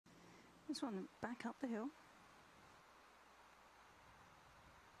This one back up the hill.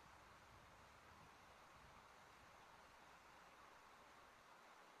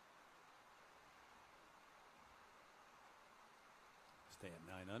 Stay at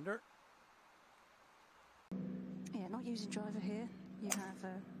 9 under. Yeah, not using driver here. You have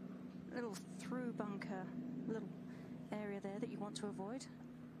a little through bunker, little area there that you want to avoid.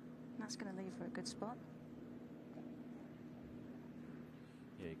 And that's going to leave her a good spot.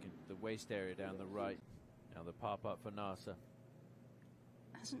 Yeah, you can the waist area down the right. Now the par putt for NASA.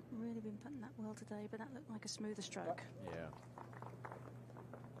 Hasn't really been putting that well today, but that looked like a smoother stroke. Yeah.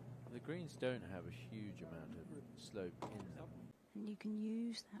 The greens don't have a huge amount of slope in them. And you can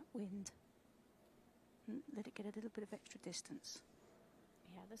use that wind and let it get a little bit of extra distance.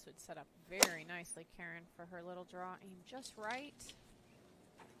 Yeah, this would set up very nicely, Karen, for her little draw. Aim just right.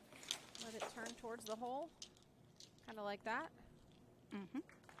 Let it turn towards the hole. Kind of like that. Mm-hmm.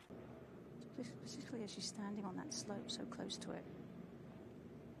 Specifically as she's standing on that slope so close to it.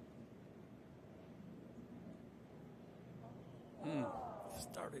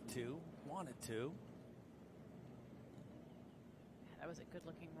 Started to, wanted to. That was a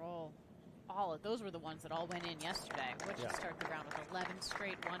good-looking roll. All of those were the ones that all went in yesterday. What she started the round with 11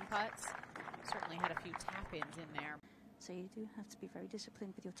 straight one putts. Certainly had a few tap-ins in there. So you do have to be very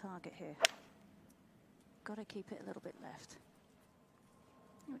disciplined with your target here. Got to keep it a little bit left,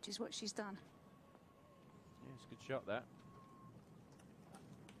 which is what she's done. Yeah, it's a good shot, that.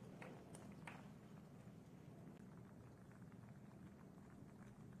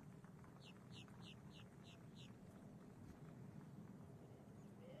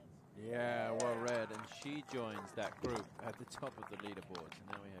 Yeah, well read, and she joins that group at the top of the leaderboards. And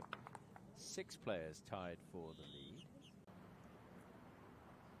now we have 6 players tied for the lead.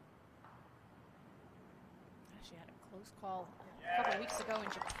 She had a close call a couple weeks ago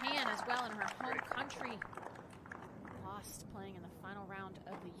in Japan as well, in her home country. Lost playing in the final round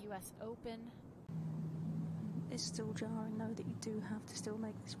of the U.S. Open. It's still jarring, though, that you do have to still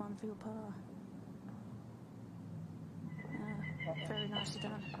make this one for your par. Very nicely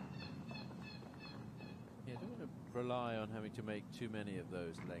done. Yeah, don't want to rely on having to make too many of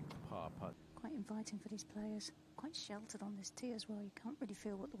those length par putts. Quite inviting for these players. Quite sheltered on this tee as well. You can't really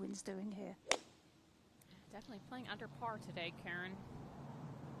feel what the wind's doing here. Definitely playing under par today, Karen.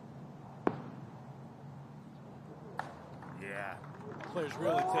 Yeah, players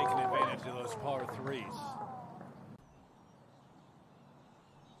really taking advantage of those par threes.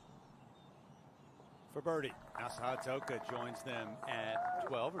 For birdie, Hataoka joins them at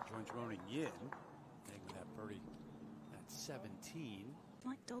 12, or joins Ronan Yin. Taking that birdie at 17.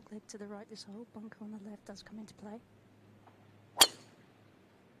 Like dogleg to the right, this whole bunker on the left does come into play.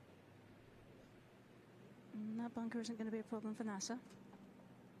 And that bunker isn't going to be a problem for NASA.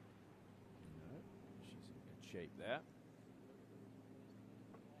 No, she's in good shape there.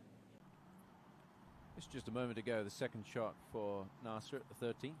 It's just a moment ago, the second shot for Nasser at the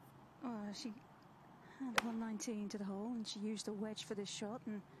 13th. She had 119 to the hole, and she used a wedge for this shot,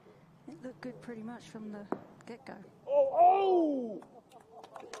 and it looked good pretty much from the get-go.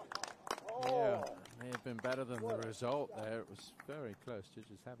 Yeah, may have been better than the result there. It was very close to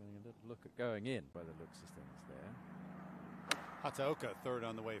just having a little look at going in by the looks of things there. Hataoka, third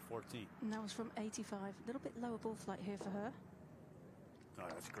on the way, 14. And that was from 85. A little bit lower ball flight here for her. Oh,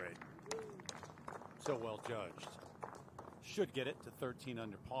 that's great. So well judged. Should get it to 13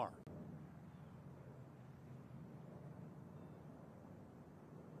 under par.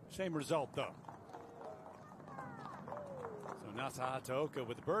 Same result, though. So Nasa Hataoka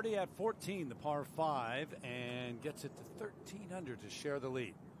with the birdie at 14, the par 5, and gets it to 13 under to share the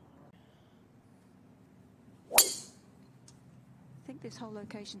lead. I think this whole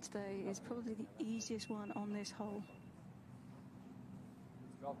location today is probably the easiest one on this hole.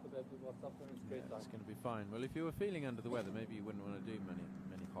 Yeah, it's going to be fine. Well, if you were feeling under the weather, maybe you wouldn't want to do many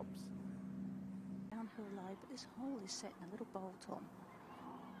hops. Downhill lie, but this hole is set in a little bolt on.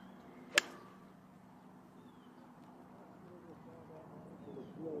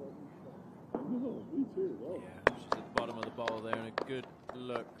 Yeah, she's at the bottom of the bowl there, and a good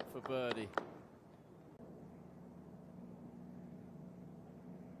look for birdie.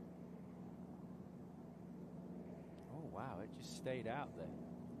 Oh wow, it just stayed out there.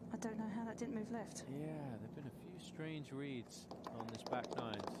 I don't know how that didn't move left. Yeah, there have been a few strange reads on this back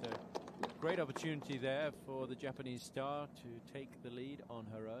nine, so great opportunity there for the Japanese star to take the lead on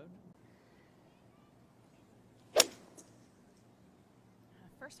her own.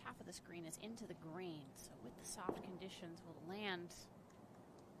 First half of the screen is into the green, so with the soft conditions, will land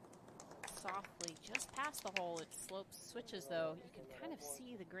softly just past the hole. It slopes, switches though. You can kind of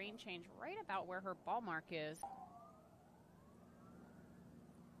see the green change right about where her ball mark is.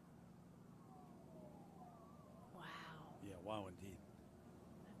 Wow. Yeah, wow indeed.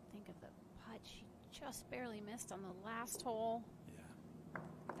 Think of the putt she just barely missed on the last hole. Yeah.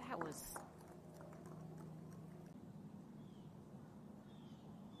 That was...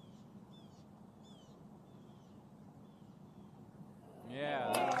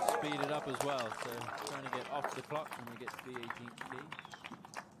 Yeah, that'll speed it up as well. So trying to get off the clock when we get to the 18th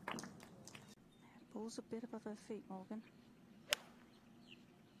tee. Ball's a bit above her feet, Morgan.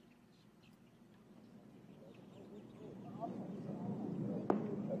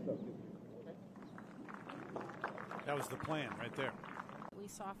 That was the plan right there. We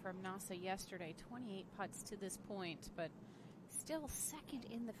saw from Nasa yesterday, 28 putts to this point, but still second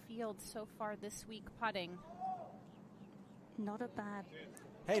in the field so far this week putting. Not a bad.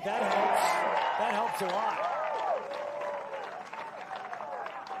 Hey, that helps. That helps a lot.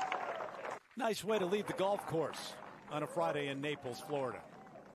 Nice way to leave the golf course on a Friday in Naples, Florida.